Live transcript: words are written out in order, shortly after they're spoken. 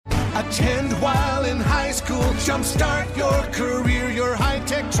Attend while in high school. Jumpstart your career. Your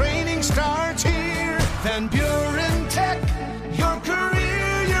high-tech training starts here. Van Buren Tech. Your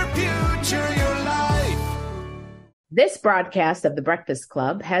career, your future, your life. This broadcast of The Breakfast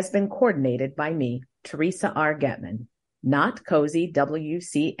Club has been coordinated by me, Teresa R. Getman, not Cozy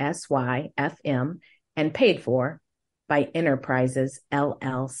WCSY FM, and paid for by Enterprises,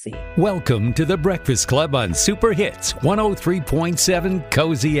 LLC. Welcome to The Breakfast Club on Super Hits 103.7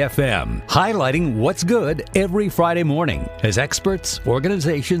 Cozy FM, highlighting what's good every Friday morning as experts,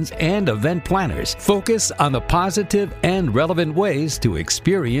 organizations, and event planners focus on the positive and relevant ways to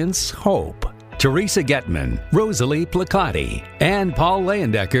experience hope. Teresa Getman, Rosalie Placati, and Paul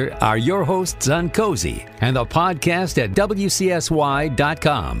Leyendecker are your hosts on Cozy and the podcast at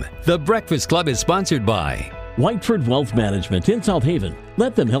WCSY.com. The Breakfast Club is sponsored by Whiteford Wealth Management in South Haven.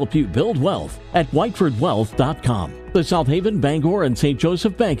 Let them help you build wealth at whitefordwealth.com. The South Haven, Bangor, and St.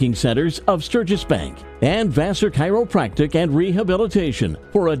 Joseph banking centers of Sturgis Bank. And Vassar Chiropractic and Rehabilitation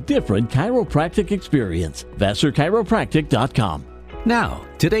for a different chiropractic experience. VassarChiropractic.com. Now,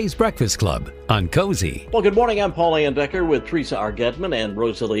 today's Breakfast Club on Cozy. Well, good morning. I'm Paul Leyendecker with Teresa R. Getman and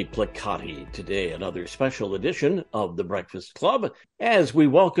Rosalie Placati. Today, another special edition of the Breakfast Club as we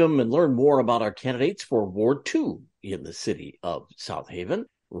welcome and learn more about our candidates for Ward 2 in the city of South Haven.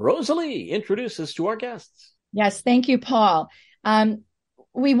 Rosalie, introduce us to our guests. Yes, thank you, Paul.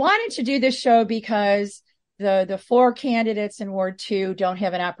 We wanted to do this show because the four candidates in Ward 2 don't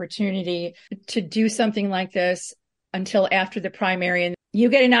have an opportunity to do something like this until after the primary. And you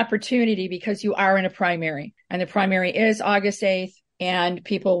get an opportunity because you are in a primary. And the primary is August 8th, and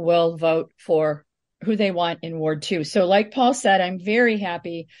people will vote for who they want in Ward 2. So like Paul said, I'm very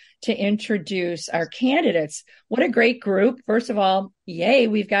happy to introduce our candidates. What a great group. First of all, yay,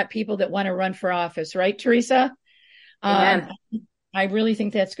 we've got people that want to run for office, right, Teresa? I really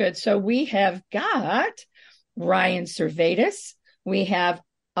think that's good. So we have got Ryan Servetus, we have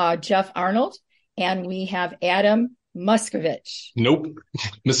Jeff Arnold, and we have Adam Muskevich. Nope.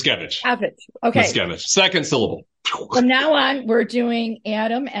 Miskevich. Okay. Miskevich. Second syllable. From now on, we're doing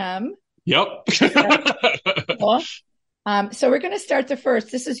Adam M. Yep. Cool. So we're going to start the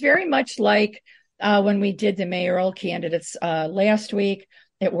first. This is very much like when we did the mayoral candidates last week.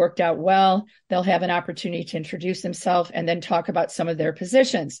 It worked out well. They'll have an opportunity to introduce themselves and then talk about some of their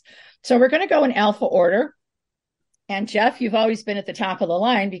positions. So we're going to go in alpha order. And Jeff, you've always been at the top of the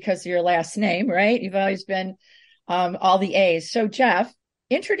line because of your last name, right? You've always been all the A's. So Jeff,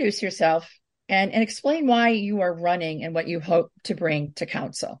 introduce yourself and explain why you are running and what you hope to bring to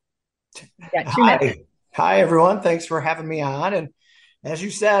council. Hi, everyone. Thanks for having me on. And as you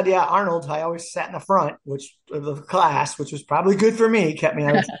said, Arnold, I always sat in the front, which of the class, which was probably good for me, kept me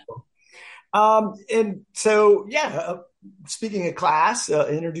out of trouble. And so, speaking of class,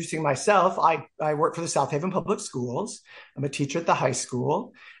 introducing myself, I work for the South Haven Public Schools. I'm a teacher at the high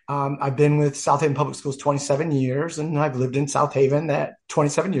school. I've been with South Haven Public Schools 27 years, and I've lived in South Haven that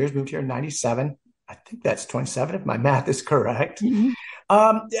 27 years, moved here in 97. I think that's 27 if my math is correct. Mm-hmm.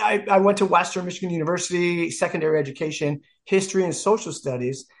 I went to Western Michigan University, secondary education, history and social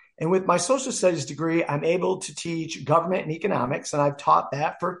studies. And with my social studies degree, I'm able to teach government and economics, and I've taught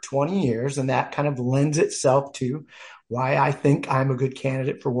that for 20 years, and that kind of lends itself to why I think I'm a good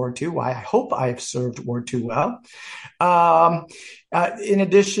candidate for Ward 2, why I hope I have served Ward 2 well. In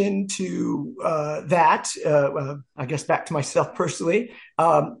addition to that, I guess back to myself personally,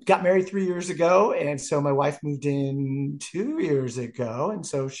 got married 3 years ago, and so my wife moved in 2 years ago, and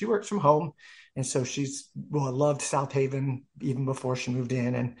so she works from home. And so loved South Haven even before she moved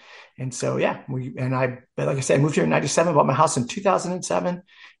in. And so, like I said, I moved here in 97, bought my house in 2007.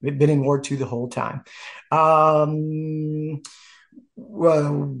 We've been in Ward 2 the whole time. What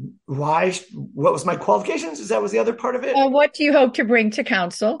was my qualifications? That was the other part of it. What do you hope to bring to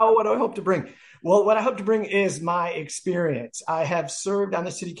council? What do I hope to bring? Well, what I hope to bring is my experience. I have served on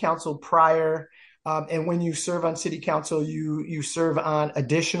the city council prior. And when you serve on city council, you serve on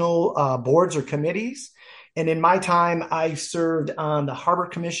additional boards or committees. And in my time, I served on the Harbor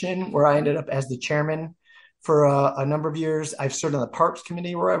Commission, where I ended up as the chairman for a number of years. I've served on the Parks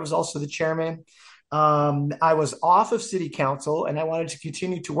Committee, where I was also the chairman. I was off of city council, and I wanted to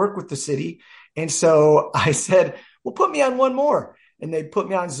continue to work with the city. And so I said, well, put me on one more. And they put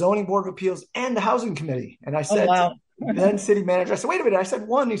me on Zoning Board of Appeals and the Housing Committee. And I said, then city manager, I said, wait a minute. I said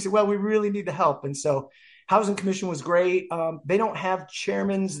one. He said, well, we really need the help. And so Housing Commission was great. They don't have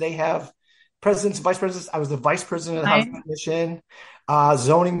chairmans. They have presidents and vice presidents. I was the vice president of the Housing Commission.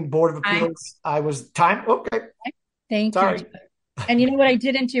 Zoning Board of Appeals. I was time. Okay. Thank you. And you know what I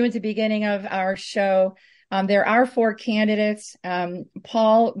didn't do at the beginning of our show? There are 4 candidates.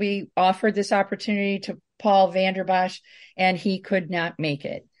 Paul, we offered this opportunity to Paul Vanderbosch, and he could not make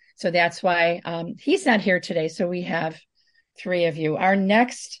it. So that's why he's not here today. So we have 3 of you. Our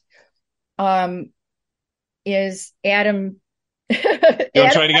next is Adam. You want to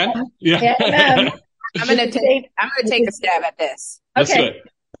try it again? Yeah. Adam, I'm going to take a stab at this. Okay.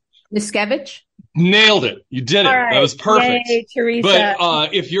 Miskevich? Nailed it. You did it. Right. That was perfect. Yay, Teresa.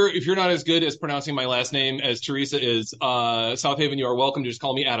 But if you're not as good as pronouncing my last name as Teresa is, South Haven, you are welcome to just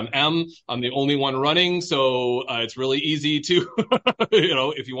call me Adam M. I'm the only one running, so it's really easy to,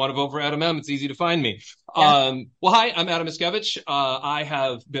 if you want to vote for Adam M, it's easy to find me. Yeah. Well, hi, I'm Adam Miskevich. I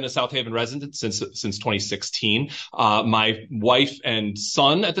have been a South Haven resident since 2016. My wife and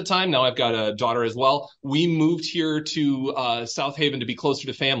son at the time, now I've got a daughter as well. We moved here to South Haven to be closer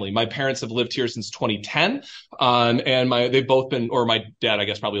to family. My parents have lived here since 2010. And they've both been, or my dad, I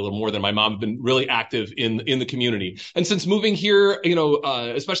guess probably a little more than my mom, have been really active in the community. And since moving here,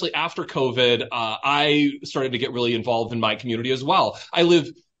 especially after COVID, I started to get really involved in my community as well. I live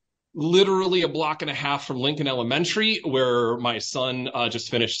literally a block and a half from Lincoln Elementary, where my son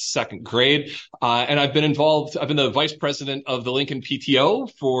just finished 2nd grade. And I've been involved. I've been the vice president of the Lincoln PTO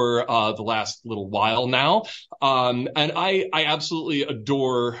for the last little while now. And I absolutely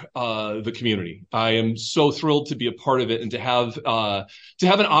adore the community. I am so thrilled to be a part of it and to have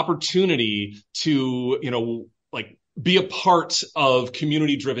an opportunity to, be a part of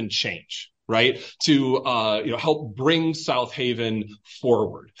community-driven change. Right, to help bring South Haven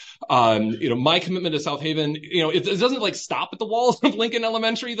forward. My commitment to South Haven, it doesn't stop at the walls of Lincoln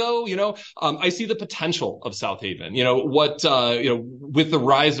Elementary, though. I see the potential of South Haven. With the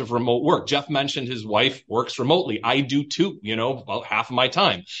rise of remote work. Jeff mentioned his wife works remotely. I do too. About half of my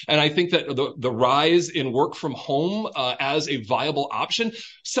time, and I think that the rise in work from home as a viable option,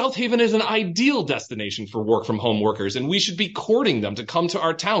 South Haven is an ideal destination for work from home workers, and we should be courting them to come to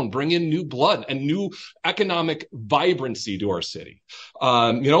our town, bring in new blood and new economic vibrancy to our city.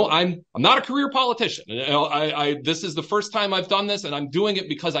 I'm not a career politician. This is the first time I've done this, and I'm doing it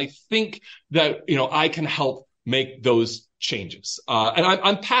because I think that I can help make those changes. And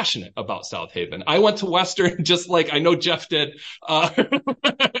I'm passionate about South Haven. I went to Western just like I know Jeff did.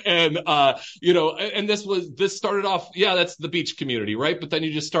 And this started off, that's the beach community, right? But then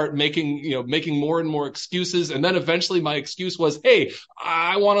you just start making more and more excuses. And then eventually my excuse was, hey,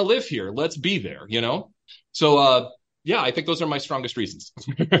 I want to live here. Let's be there, So, I think those are my strongest reasons.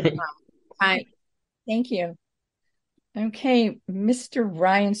 Hi. Thank you. Okay. Mr.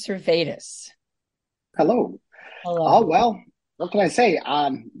 Ryan Servetus. Hello. Hello. Oh, well, what can I say?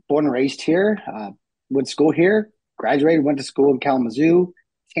 I'm born and raised here, went to school here, graduated, went to school in Kalamazoo,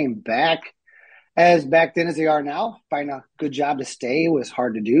 came back. As back then as they are now, find a good job to stay was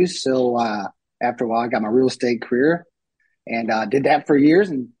hard to do. So after a while, I got my real estate career and did that for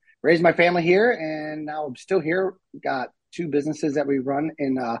years and raised my family here. And now I'm still here. Got 2 businesses that we run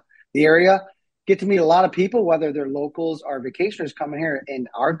in the area. Get to meet a lot of people, whether they're locals or vacationers coming here. And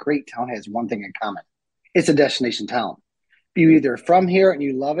our great town has one thing in common. It's a destination town. You're either from here and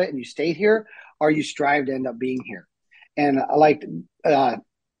you love it and you stayed here, or you strive to end up being here. And I like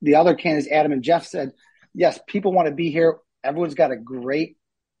the other candidates, Adam and Jeff said, yes, people want to be here. Everyone's got a great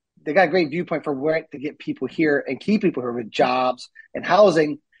viewpoint for where to get people here and keep people here with jobs and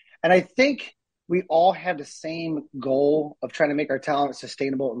housing. And I think we all have the same goal of trying to make our town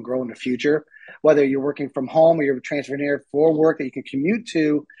sustainable and grow in the future. Whether you're working from home or you're transferring here for work that you can commute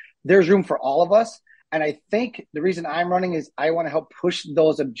to, there's room for all of us. And I think the reason I'm running is I want to help push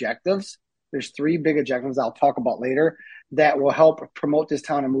those objectives. There's 3 big objectives I'll talk about later that will help promote this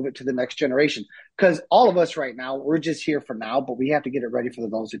town and move it to the next generation. Because all of us right now, we're just here for now, but we have to get it ready for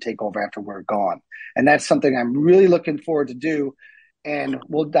those who take over after we're gone. And that's something I'm really looking forward to do. And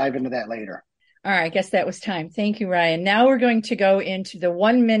we'll dive into that later. All right. I guess that was time. Thank you, Ryan. Now we're going to go into the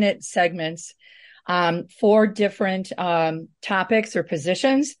 1-minute segments, 4 different topics or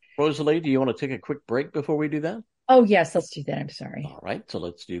positions. Rosalie, do you want to take a quick break before we do that? Oh, yes, let's do that. I'm sorry. All right, so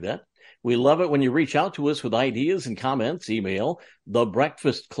let's do that. We love it when you reach out to us with ideas and comments. Email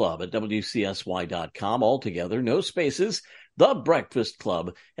thebreakfastclub@wcsy.com. All together, no spaces.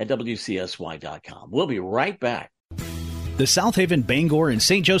 Thebreakfastclub@wcsy.com. We'll be right back. The South Haven, Bangor, and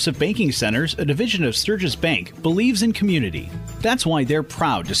St. Joseph Banking Centers, a division of Sturgis Bank, believes in community. That's why they're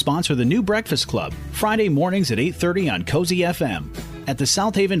proud to sponsor the new Breakfast Club, Friday mornings at 8:30 on Cozy FM. At the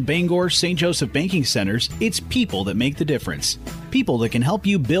South Haven, Bangor, St. Joseph Banking Centers, it's people that make the difference. People that can help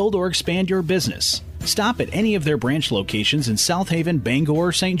you build or expand your business. Stop at any of their branch locations in South Haven, Bangor,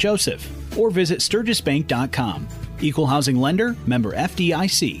 or St. Joseph, or visit sturgisbank.com. Equal housing lender, member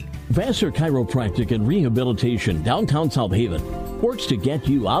FDIC. Vassar Chiropractic and Rehabilitation, downtown South Haven, works to get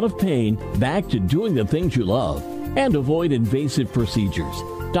you out of pain, back to doing the things you love, and avoid invasive procedures.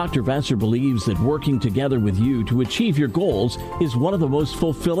 Dr. Vassar believes that working together with you to achieve your goals is one of the most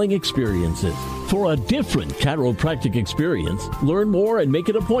fulfilling experiences. For a different chiropractic experience, learn more and make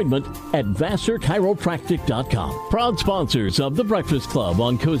an appointment at VassarChiropractic.com. Proud sponsors of The Breakfast Club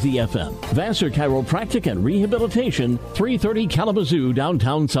on Cozy FM. Vassar Chiropractic and Rehabilitation, 330 Kalamazoo,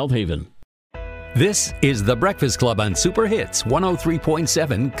 downtown South Haven. This is The Breakfast Club on Super Hits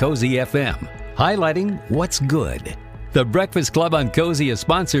 103.7 Cozy FM, highlighting what's good. The Breakfast Club on Cozy is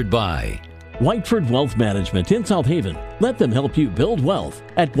sponsored by Whiteford Wealth Management in South Haven. Let them help you build wealth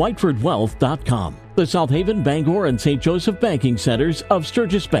at whitefordwealth.com. The South Haven, Bangor, and St. Joseph Banking Centers of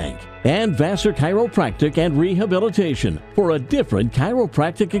Sturgis Bank. And Vassar Chiropractic and Rehabilitation for a different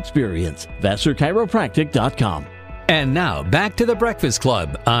chiropractic experience. VassarChiropractic.com. And now back to The Breakfast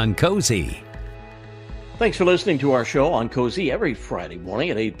Club on Cozy. Thanks for listening to our show on Cozy every Friday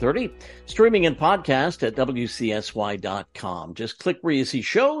morning at 8:30. Streaming and podcast at WCSY.com. Just click where you see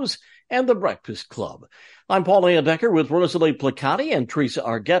shows and The Breakfast Club. I'm Paul Decker with Rosalie Placati and Teresa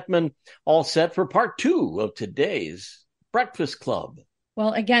R. Getman, all set for part 2 of today's Breakfast Club.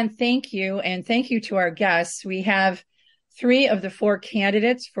 Well, again, thank you. And thank you to our guests. We have 3 of the 4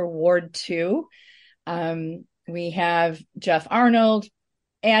 candidates for Ward 2. We have Jeff Arnold,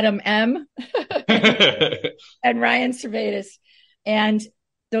 Adam M. and Ryan Servetus. And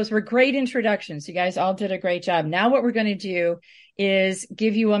those were great introductions. You guys all did a great job. Now what we're going to do is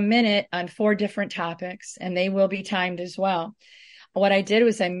give you a minute on 4 different topics, and they will be timed as well. What I did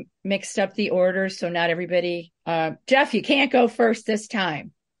was I mixed up the order so not everybody, Jeff, you can't go first this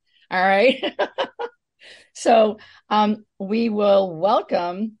time. All right. So we will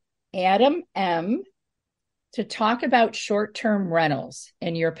welcome Adam M. to talk about short-term rentals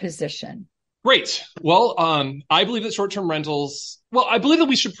in your position. Great. Well, I believe that short-term rentals, I believe that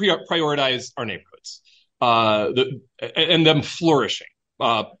we should prioritize our neighborhoods and them flourishing.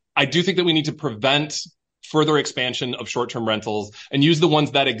 I do think that we need to prevent further expansion of short-term rentals and use the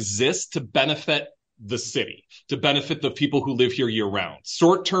ones that exist to benefit the city, to benefit the people who live here year-round.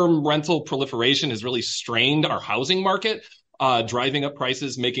 Short-term rental proliferation has really strained our housing market, driving up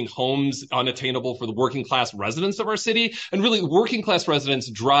prices, making homes unattainable for the working class residents of our city. And really, working class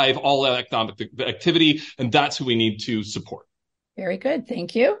residents drive all economic activity, and that's who we need to support. Very good.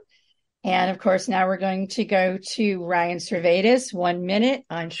 Thank you. And of course, now we're going to go to Ryan Servetus, 1 minute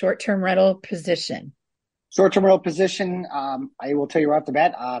on short-term rental position. Short-term rental position, I will tell you right off the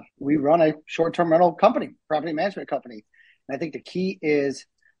bat, we run a short-term rental company, property management company. And I think the key is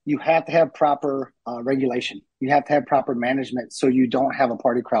you have to have proper regulation. You have to have proper management so you don't have a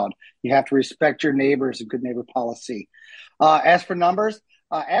party crowd. You have to respect your neighbors, a good neighbor policy. As for numbers,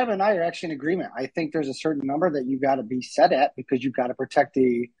 Adam and I are actually in agreement. I think there's a certain number that you've got to be set at because you've got to protect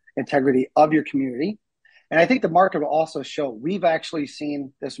the integrity of your community. And I think the market will also show, we've actually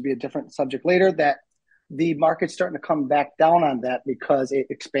seen, this will be a different subject later, that the market's starting to come back down on that because it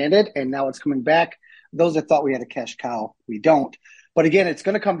expanded and now it's coming back. Those that thought we had a cash cow, we don't. But again, it's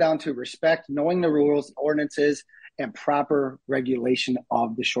going to come down to respect, knowing the rules, ordinances, and proper regulation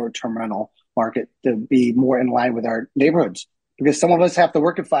of the short-term rental market to be more in line with our neighborhoods. Because some of us have to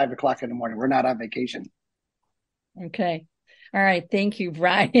work at 5 o'clock in the morning. We're not on vacation. Okay. All right. Thank you,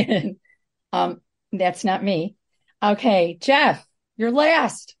 Brian. That's not me. Okay. Jeff, you're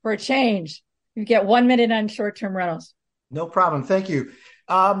last for a change. You get 1 minute on short-term rentals. No problem. Thank you.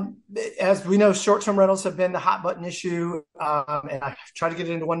 As we know, short-term rentals have been the hot button issue, and I try to get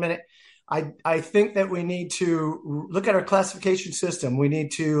it into 1 minute. I think that we need to look at our classification system. We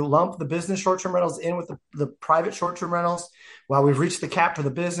need to lump the business short-term rentals in with the private short-term rentals. While we've reached the cap for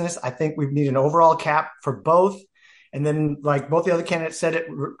the business, I think we need an overall cap for both. And then, like both the other candidates said, it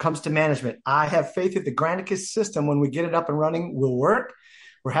comes to management. I have faith that the Granicus system, when we get it up and running, will work.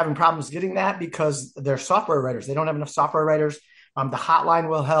 We're having problems getting that because they're software writers. They don't have enough software writers. The hotline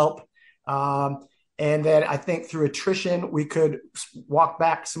will help. And then I think through attrition, we could walk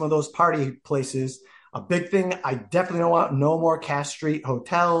back some of those party places. A big thing, I definitely don't want no more Cass Street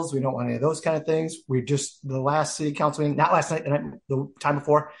hotels. We don't want any of those kind of things. We just, the last city council meeting, not last night, the time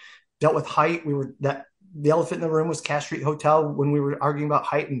before, dealt with height. The elephant in the room was Cass Street Hotel when we were arguing about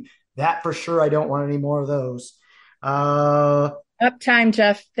height. And that for sure, I don't want any more of those. Up time,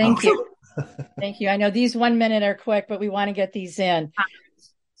 Jeff. Thank you. Thank you. I know these 1 minute are quick, but we want to get these in.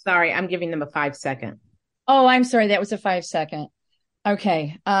 Sorry, I'm giving them a 5 second. Oh, I'm sorry. That was a 5 second.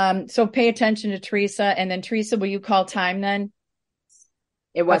 Okay. So pay attention to Teresa. And then Teresa, will you call time then?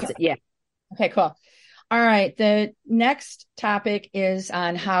 It was, okay. Yeah. Okay, cool. All right. The next topic is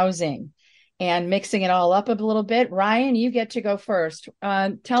on housing and mixing it all up a little bit. Ryan, you get to go first.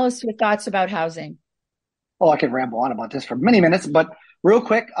 Tell us your thoughts about housing. Oh, I could ramble on about this for many minutes, but real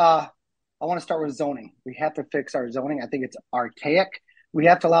quick, I want to start with zoning. We have to fix our zoning. I think it's archaic. We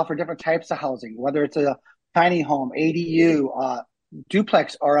have to allow for different types of housing, whether it's a tiny home, ADU,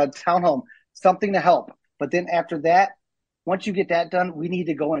 duplex, or a townhome, something to help. But then after that, once you get that done, we need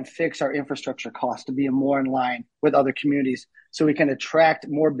to go and fix our infrastructure costs to be more in line with other communities so we can attract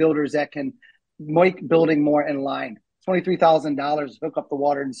more builders that can make building more in line. $23,000 to hook up the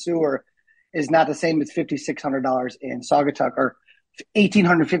water and sewer is not the same as $5,600 in Saugatuck or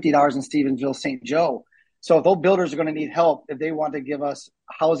 $1,850 in Stevensville, St. Joe. So if those builders are going to need help, if they want to give us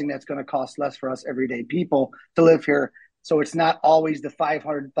housing that's going to cost less for us everyday people to live here, so it's not always the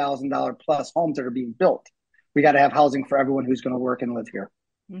 $500,000 plus homes that are being built. We got to have housing for everyone who's going to work and live here.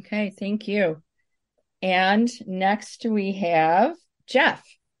 Okay, thank you. And next we have Jeff.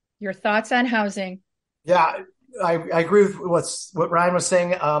 Your thoughts on housing? Yeah, I agree with what Ryan was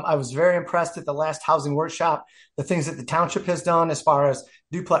saying. I was very impressed at the last housing workshop, the things that the township has done as far as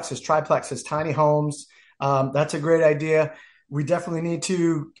duplexes, triplexes, tiny homes. That's a great idea. We definitely need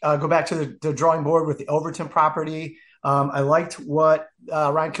to go back to the drawing board with the Overton property. I liked what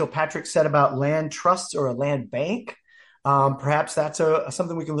Ryan Kilpatrick said about land trusts or a land bank. Perhaps that's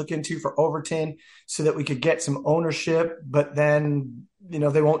something we can look into for Overton so that we could get some ownership, but then,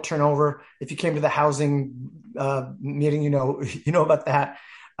 they won't turn over. If you came to the housing meeting, you know about that.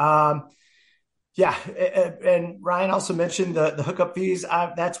 Yeah. And Ryan also mentioned the hookup fees.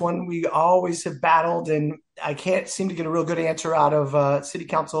 That's one we always have battled, and I can't seem to get a real good answer out of city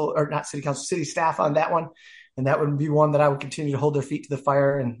staff on that one. And that would be one that I would continue to hold their feet to the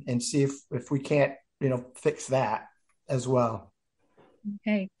fire and see if we can't, fix that as well.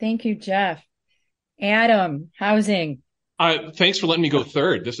 Okay. Thank you, Jeff. Adam, housing. Thanks for letting me go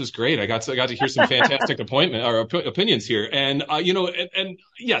third. This is great. I got to hear some fantastic opinions here. And, and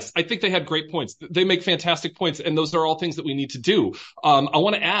yes, I think they had great points. They make fantastic points. And those are all things that we need to do. I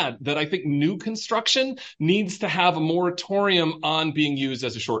want to add that I think new construction needs to have a moratorium on being used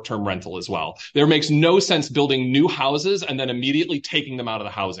as a short-term rental as well. There makes no sense building new houses and then immediately taking them out of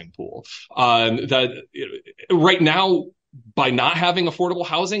the housing pool. Right now, by not having affordable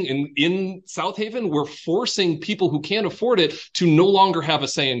housing in South Haven, we're forcing people who can't afford it to no longer have a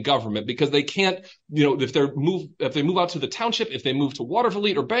say in government because they can't, if they move out to the township, if they move to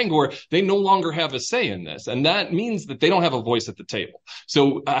Watervliet or Bangor, they no longer have a say in this. And that means that they don't have a voice at the table.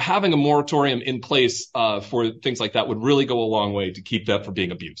 So having a moratorium in place for things like that would really go a long way to keep that from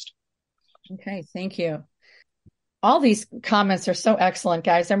being abused. Okay, thank you. All these comments are so excellent,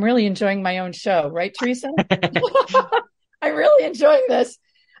 guys. I'm really enjoying my own show, right, Teresa? I'm really enjoying this.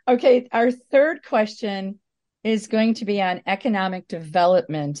 Okay, our third question is going to be on economic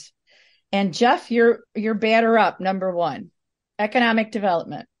development. And Jeff, you're batter up, number one, economic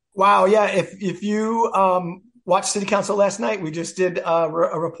development. Wow, yeah. If you watched City Council last night, we just did a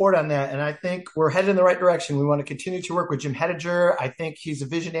report on that, and I think we're headed in the right direction. We want to continue to work with Jim Hediger. I think he's a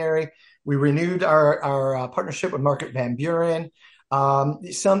visionary. We renewed our partnership with Margaret Van Buren.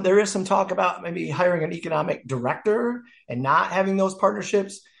 There is some talk about maybe hiring an economic director and not having those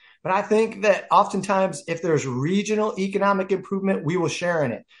partnerships. But I think that oftentimes if there's regional economic improvement, we will share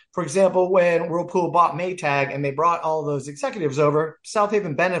in it. For example, when Whirlpool bought Maytag and they brought all those executives over, South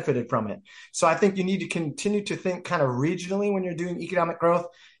Haven benefited from it. So I think you need to continue to think kind of regionally when you're doing economic growth.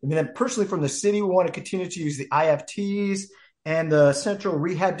 And then personally from the city, we want to continue to use the IFTs and the central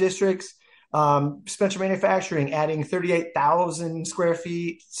rehab districts. Spencer Manufacturing adding 38,000 square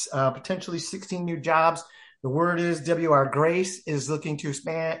feet, potentially 16 new jobs. The word is W.R. Grace is looking to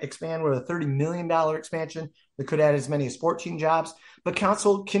expand with a $30 million expansion that could add as many as 14 jobs. But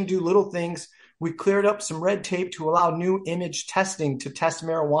council can do little things. We cleared up some red tape to allow new image testing to test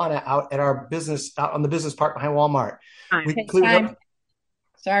marijuana out at our business, out on the business park behind Walmart. We cleared up.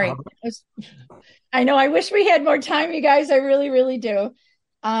 Sorry. I know. I wish we had more time, you guys. I really, really do.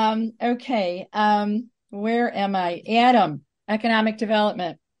 Okay. Where am I? Adam, economic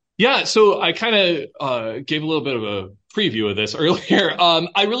development. Yeah, so I kind of gave a little bit of a preview of this earlier.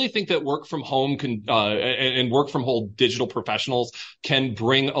 I really think that work from home can and work from home digital professionals can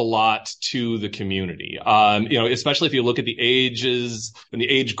bring a lot to the community. Especially if you look at the ages and the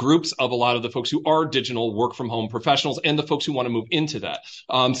age groups of a lot of the folks who are digital work from home professionals and the folks who want to move into that.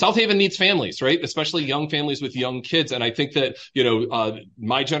 South Haven needs families, right? Especially young families with young kids. And I think that,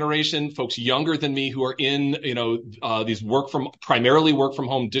 my generation, folks younger than me who are in, these primarily work from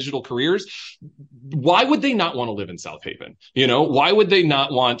home digital careers, why would they not want to live in South South Haven. Why would they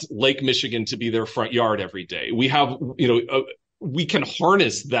not want Lake Michigan to be their front yard every day? We have, we can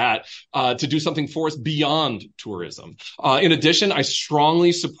harness that to do something for us beyond tourism. In addition, I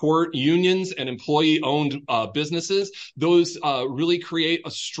strongly support unions and employee-owned businesses. Those really create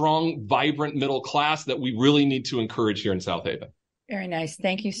a strong, vibrant middle class that we really need to encourage here in South Haven. Very nice.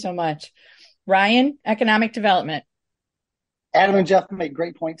 Thank you so much. Ryan, economic development. Adam and Jeff make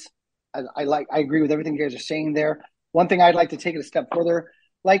great points. I agree with everything you guys are saying there. One thing I'd like to take it a step further,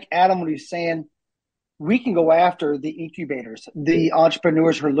 like Adam, when he's saying, we can go after the incubators, the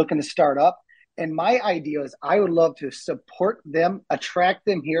entrepreneurs who are looking to start up. And my idea is I would love to support them, attract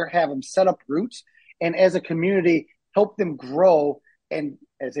them here, have them set up roots, and as a community, help them grow. And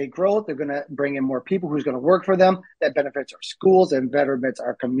as they grow, they're going to bring in more people who's going to work for them. That benefits our schools and benefits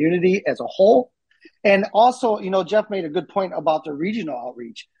our community as a whole. And also, Jeff made a good point about the regional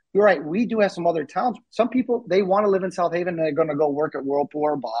outreach. You're right. We do have some other towns. Some people, they want to live in South Haven and they're going to go work at Whirlpool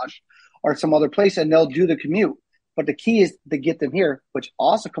or Bosch or some other place, and they'll do the commute. But the key is to get them here, which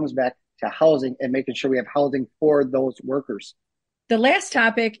also comes back to housing and making sure we have housing for those workers. The last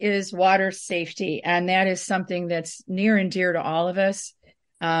topic is water safety, and that is something that's near and dear to all of us.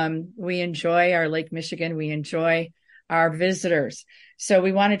 We enjoy our Lake Michigan. We enjoy our visitors. So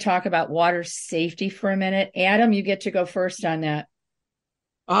we want to talk about water safety for a minute. Adam, you get to go first on that.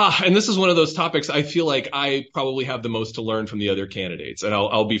 And this is one of those topics I feel like I probably have the most to learn from the other candidates. And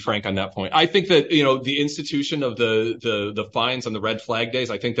I'll be frank on that point. I think that, the institution of the fines on the red flag days,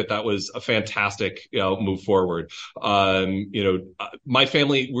 I think that was a fantastic, move forward. My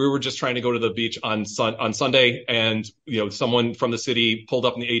family, we were just trying to go to the beach on Sunday, and, someone from the city pulled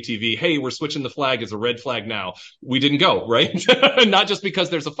up in the ATV. Hey, we're switching the flag as a red flag now. We didn't go, right? Not just because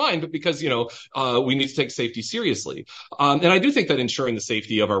there's a fine, but because, we need to take safety seriously. And I do think that ensuring the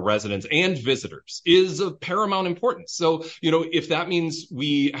safety of our residents and visitors is of paramount importance. So, if that means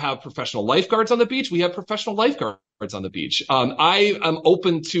we have professional lifeguards on the beach, we have professional lifeguards on the beach. I am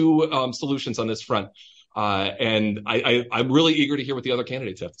open to solutions on this front. And I'm really eager to hear what the other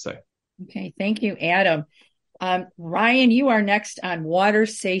candidates have to say. Okay. Thank you, Adam. Ryan, you are next on water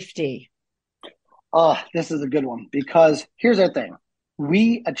safety. This is a good one, because here's our thing.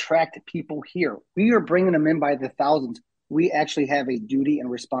 We attract people here. We are bringing them in by the thousands. We actually have a duty and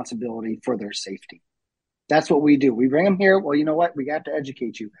responsibility for their safety. That's what we do. We bring them here. Well, you know what? We got to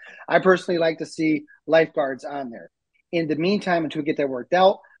educate you. I personally like to see lifeguards on there. In the meantime, until we get that worked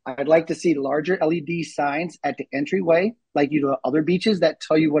out, I'd like to see larger LED signs at the entryway, like you do at other beaches, that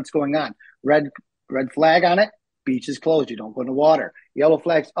tell you what's going on. Red flag on it, beach is closed. You don't go in the water. Yellow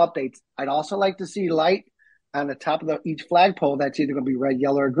flags, updates. I'd also like to see light on the top of each flagpole that's either going to be red,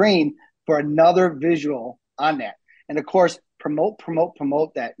 yellow, or green for another visual on that. And of course, promote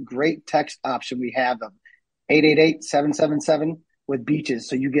that great text option we have of 888-777 with beaches,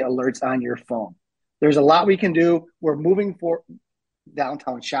 so you get alerts on your phone. There's a lot we can do. We're moving for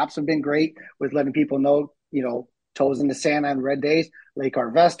downtown shops have been great with letting people know, toes in the sand on red days, Lake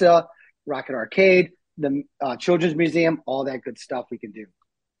Arvesta, Rocket Arcade, the Children's Museum, all that good stuff we can do.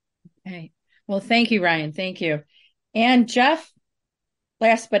 Okay. Well, thank you, Ryan. Thank you. And Jeff,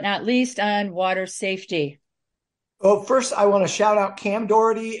 last but not least, on water safety. Well, first, I want to shout out Cam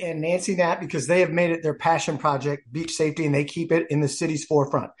Doherty and Nancy Knapp, because they have made it their passion project, beach safety, and they keep it in the city's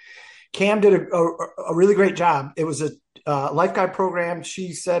forefront. Cam did a really great job. It was a lifeguard program.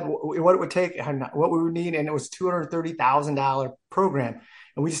 She said what it would take, what we would need, and it was $230,000 program.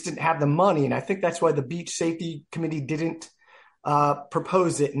 And we just didn't have the money. And I think that's why the Beach Safety Committee didn't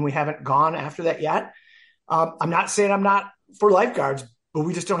propose it, and we haven't gone after that yet. I'm not saying I'm not for lifeguards, but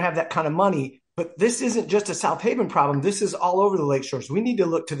we just don't have that kind of money. But this isn't just a South Haven problem. This is all over the lake shores. We need to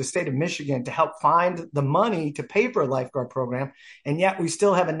look to the state of Michigan to help find the money to pay for a lifeguard program. And yet we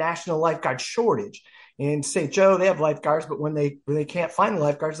still have a national lifeguard shortage. In St. Joe, they have lifeguards, but when they can't find the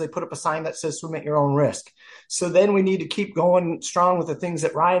lifeguards, they put up a sign that says swim at your own risk. So then we need to keep going strong with the things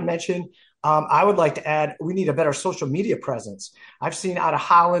that Ryan mentioned. I would like to add, we need a better social media presence. I've seen out of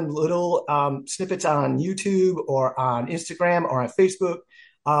Holland little snippets on YouTube or on Instagram or on Facebook.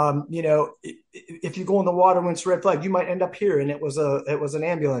 If you go in the water when it's red flag, you might end up here, and it was an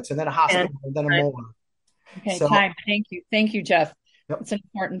ambulance, and then a hospital, and then a mower. Okay, time. Thank you, Jeff. Yep. It's an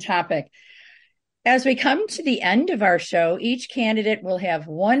important topic. As we come to the end of our show, each candidate will have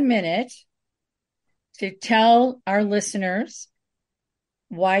 1 minute to tell our listeners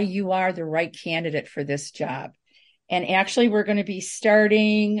why you are the right candidate for this job. And actually, we're going to be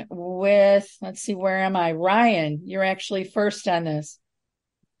starting with, let's see, where am I? Ryan, you're actually first on this.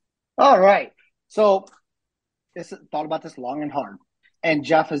 All right. So thought about this long and hard. And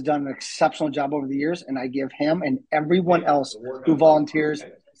Jeff has done an exceptional job over the years, and I give him and everyone else who volunteers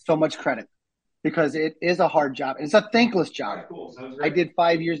so much credit because it is a hard job. It's a thankless job. I did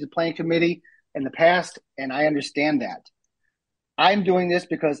 5 years of planning committee in the past, and I understand that. I'm doing this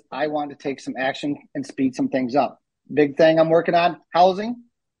because I want to take some action and speed some things up. Big thing I'm working on, housing,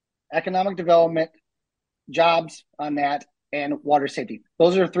 economic development, jobs on that, and water safety.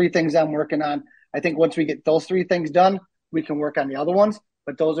 Those are 3 things I'm working on. I think once we get those 3 things done, we can work on the other ones,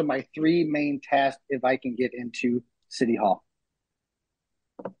 but those are my 3 main tasks if I can get into City Hall.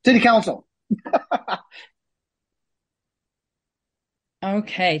 City Council.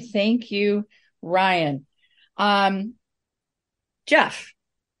 Okay, thank you, Ryan. Jeff,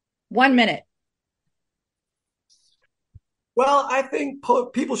 1 minute. Well, I think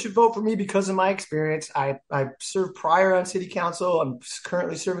people should vote for me because of my experience. I served prior on city council. I'm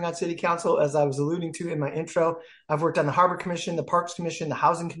currently serving on city council, as I was alluding to in my intro. I've worked on the Harbor Commission, the Parks Commission, the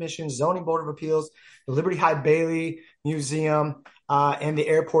Housing Commission, Zoning Board of Appeals, the Liberty High Bailey Museum, and the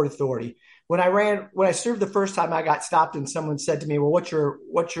Airport Authority. When I served the first time, I got stopped and someone said to me, well, what's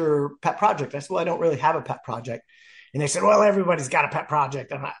your pet project? I said, well, I don't really have a pet project. And they said, well, everybody's got a pet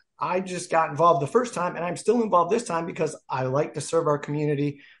project. And I just got involved the first time, and I'm still involved this time because I like to serve our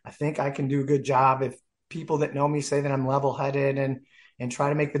community. I think I can do a good job if people that know me say that I'm level-headed and try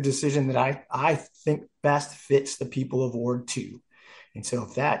to make the decision that I think best fits the people of Ward 2. And so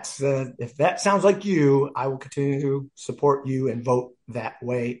if that sounds like you, I will continue to support you and vote that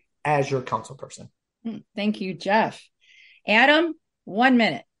way as your council person. Thank you, Jeff. Adam, 1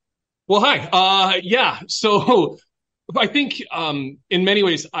 minute. Well, hi. So I think in many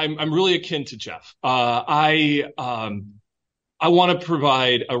ways I'm really akin to Jeff. I want to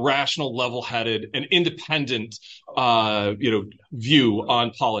provide a rational, level-headed, and independent view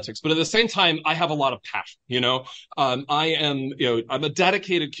on politics. But at the same time, I have a lot of passion. I'm a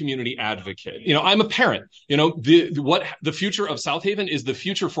dedicated community advocate. I'm a parent. The future of South Haven is the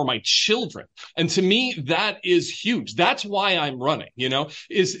future for my children, and to me that is huge. That's why I'm running.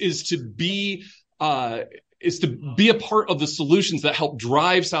 Is to be a part of the solutions that help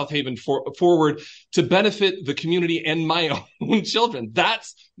drive South Haven forward to benefit the community and my own children.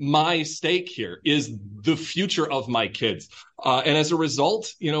 That's my stake here, is the future of my kids. And as a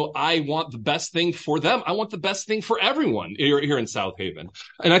result, I want the best thing for them. I want the best thing for everyone here in South Haven.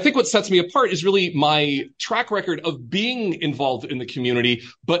 And I think what sets me apart is really my track record of being involved in the community,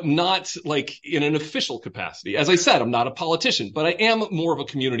 but not like in an official capacity. As I said, I'm not a politician, but I am more of a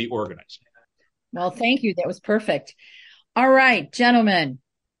community organizer. Well, thank you. That was perfect. All right, gentlemen,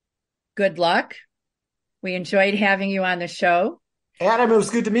 good luck. We enjoyed having you on the show. Adam, it was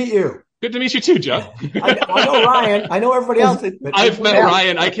good to meet you. Good to meet you too, Jeff. I know Ryan. I know everybody else. But I've met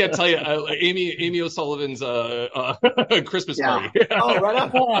Ryan. I can't tell you. Amy O'Sullivan's Christmas party. Oh, right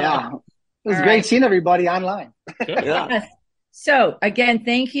on. Yeah. It was great seeing everybody online. Yeah. So, again,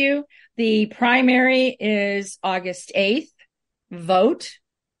 thank you. The primary is August 8th. Vote.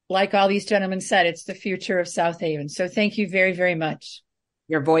 Like all these gentlemen said, it's the future of South Haven. So thank you very, very much.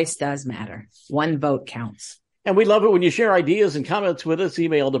 Your voice does matter. One vote counts. And we love it when you share ideas and comments with us.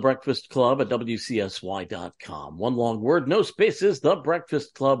 Email thebreakfastclub@wcsy.com. One long word, no spaces,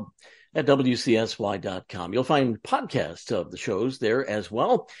 thebreakfastclub@wcsy.com. You'll find podcasts of the shows there as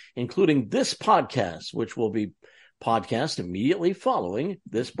well, including this podcast, which will be podcast immediately following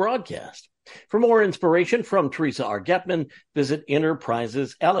this broadcast. For more inspiration from Teresa R. Getman, visit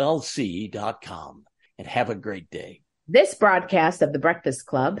enterprisesllc.com. And have a great day. This broadcast of The Breakfast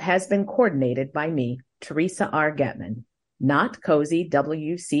Club has been coordinated by me, Teresa R. Getman, not Cozy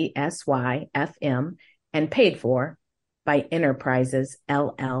WCSY FM, and paid for by Enterprises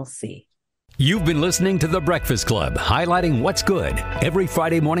LLC. You've been listening to The Breakfast Club, highlighting what's good every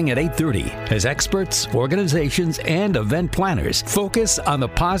Friday morning at 8:30 as experts, organizations, and event planners focus on the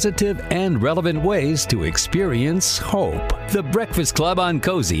positive and relevant ways to experience hope. The Breakfast Club on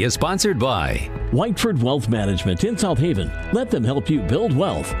Cozy is sponsored by Whiteford Wealth Management in South Haven. Let them help you build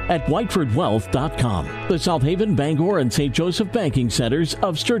wealth at whitefordwealth.com. The South Haven, Bangor, and St. Joseph Banking Centers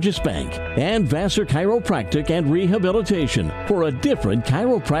of Sturgis Bank. And Vassar Chiropractic and Rehabilitation for a different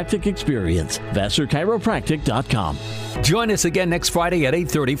chiropractic experience. VassarChiropractic.com. Join us again next Friday at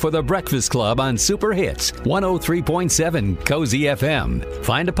 8:30 for The Breakfast Club on Super Hits 103.7 Cozy FM.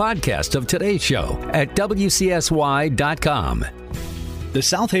 Find a podcast of today's show at WCSY.com. The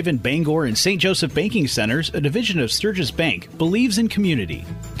South Haven, Bangor, and St. Joseph Banking Centers, a division of Sturgis Bank, believes in community.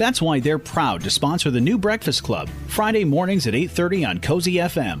 That's why they're proud to sponsor the new Breakfast Club, Friday mornings at 8:30 on Cozy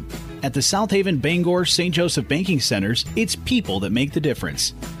FM. At the South Haven, Bangor, St. Joseph Banking Centers, it's people that make the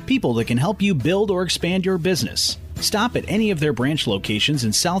difference. People that can help you build or expand your business. Stop at any of their branch locations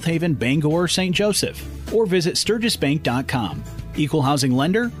in South Haven, Bangor, or St. Joseph, or visit SturgisBank.com. Equal housing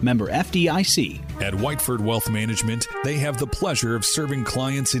lender, member FDIC. At Whiteford Wealth Management, they have the pleasure of serving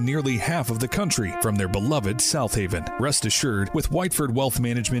clients in nearly half of the country from their beloved South Haven. Rest assured, with Whiteford Wealth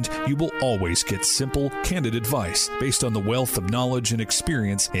Management, you will always get simple, candid advice based on the wealth of knowledge and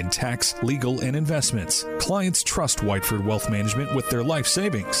experience in tax, legal, and investments. Clients trust Whiteford Wealth Management with their life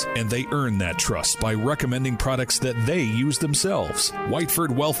savings, and they earn that trust by recommending products that they use themselves.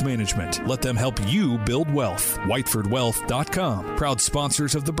 Whiteford Wealth Management. Let them help you build wealth. WhitefordWealth.com. Proud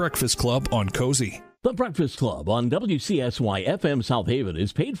sponsors of The Breakfast Club on Cozy. The Breakfast Club on WCSY FM South Haven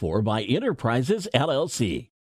is paid for by Enterprises, LLC.